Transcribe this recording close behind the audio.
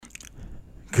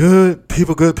Good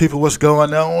people, what's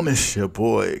going on? It's your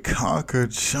boy, Conquer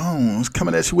Jones,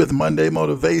 coming at you with Monday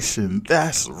Motivation.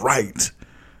 That's right,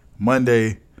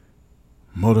 Monday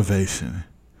Motivation.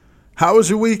 How was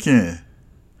your weekend?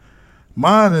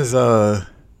 Mine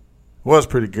was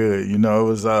pretty good. You know, it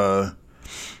was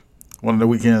one of the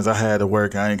weekends I had to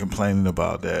work. I ain't complaining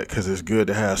about that because it's good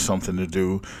to have something to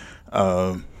do.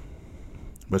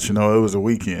 But you know, it was a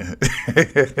weekend.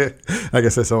 I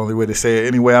guess that's the only way to say it.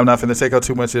 Anyway, I'm not going to take up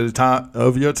too much of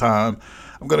your time.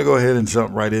 I'm going to go ahead and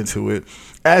jump right into it.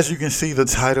 As you can see, the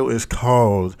title is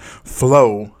called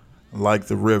Flow Like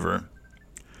the River.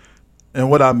 And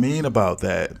what I mean about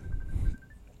that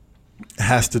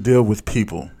has to deal with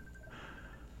people.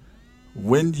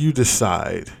 When you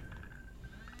decide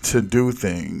to do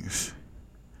things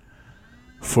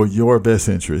for your best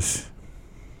interest,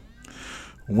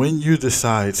 when you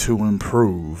decide to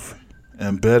improve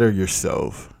and better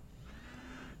yourself,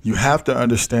 you have to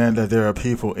understand that there are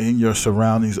people in your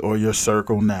surroundings or your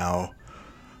circle now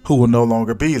who will no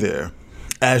longer be there.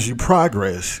 As you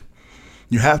progress,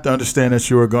 you have to understand that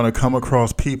you are going to come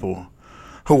across people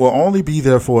who will only be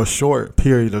there for a short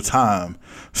period of time.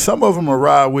 Some of them will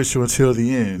ride with you until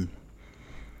the end.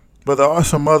 But there are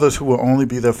some others who will only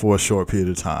be there for a short period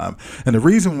of time. And the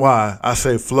reason why I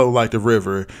say flow like the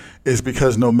river is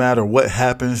because no matter what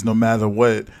happens, no matter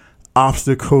what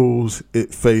obstacles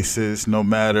it faces, no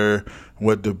matter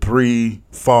what debris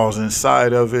falls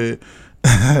inside of it,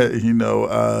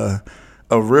 a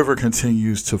river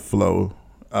continues to flow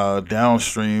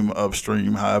downstream,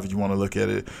 upstream, however you want to look at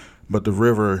it. But the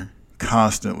river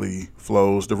constantly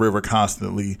flows. The river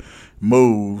constantly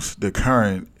moves. The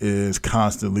current is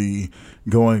constantly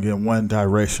going in one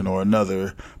direction or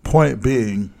another. Point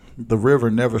being, the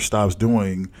river never stops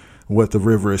doing what the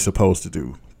river is supposed to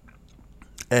do.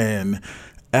 And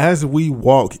as we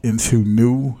walk into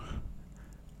new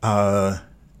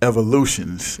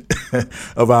evolutions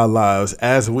of our lives,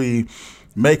 as we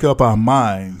make up our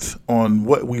minds on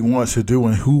what we want to do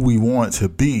and who we want to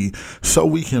be, so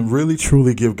we can really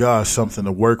truly give God something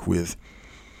to work with.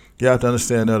 You have to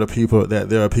understand that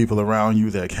there are people around you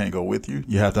that can't go with you.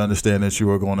 You have to understand that you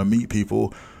are going to meet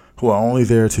people who are only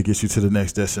there to get you to the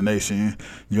next destination.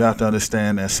 You have to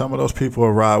understand that some of those people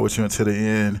will ride with you until the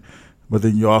end. But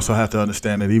then you also have to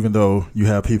understand that even though you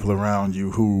have people around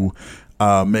you who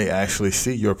may actually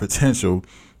see your potential,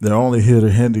 they're only here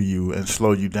to hinder you and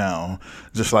slow you down,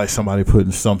 just like somebody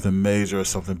putting something major or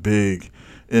something big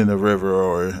in the river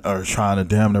or trying to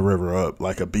dam the river up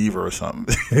like a beaver or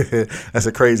something. That's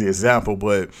a crazy example,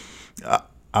 but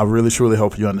I really, truly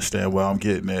hope you understand where I'm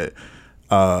getting at,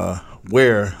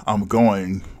 where I'm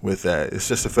going with that. It's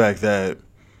just the fact that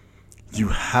you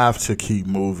have to keep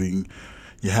moving.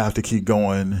 You have to keep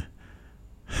going.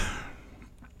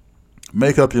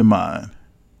 Make up your mind.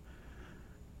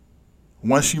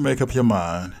 Once you make up your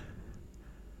mind,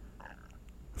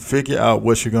 figure out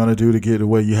what you're going to do to get to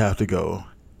where you have to go.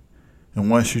 And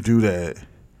once you do that,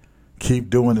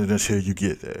 keep doing it until you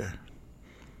get there.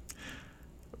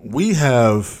 We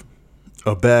have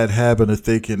a bad habit of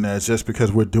thinking that just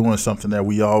because we're doing something that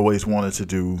we always wanted to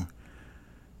do,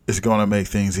 it's going to make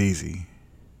things easy.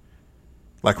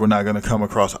 Like we're not going to come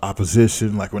across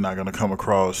opposition, like we're not going to come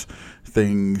across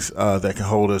things that can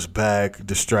hold us back,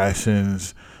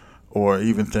 distractions, or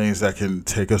even things that can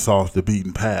take us off the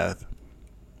beaten path.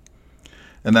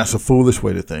 And that's a foolish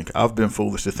way to think. I've been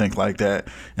foolish to think like that,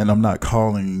 and I'm not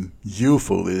calling you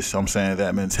foolish. I'm saying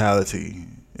that mentality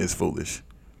is foolish.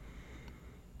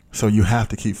 So you have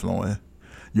to keep flowing.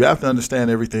 You have to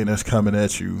understand everything that's coming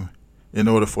at you in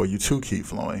order for you to keep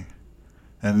flowing.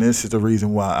 And this is the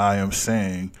reason why I am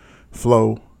saying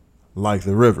flow like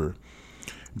the river.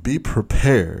 Be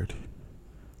prepared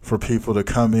for people to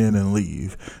come in and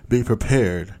leave. Be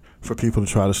prepared for people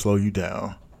to try to slow you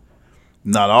down.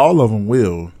 Not all of them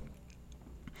will,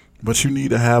 but you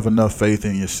need to have enough faith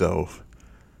in yourself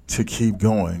to keep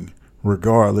going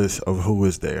regardless of who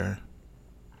is there.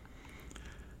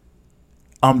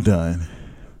 I'm done.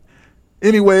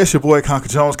 Anyway, it's your boy Conquer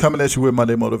Jones coming at you with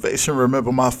Monday Motivation.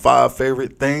 Remember my 5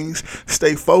 favorite things.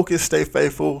 Stay focused, stay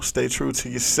faithful, stay true to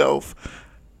yourself.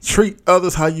 Treat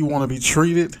others how you want to be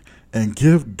treated, and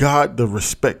give God the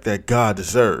respect that God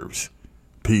deserves.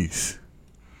 Peace.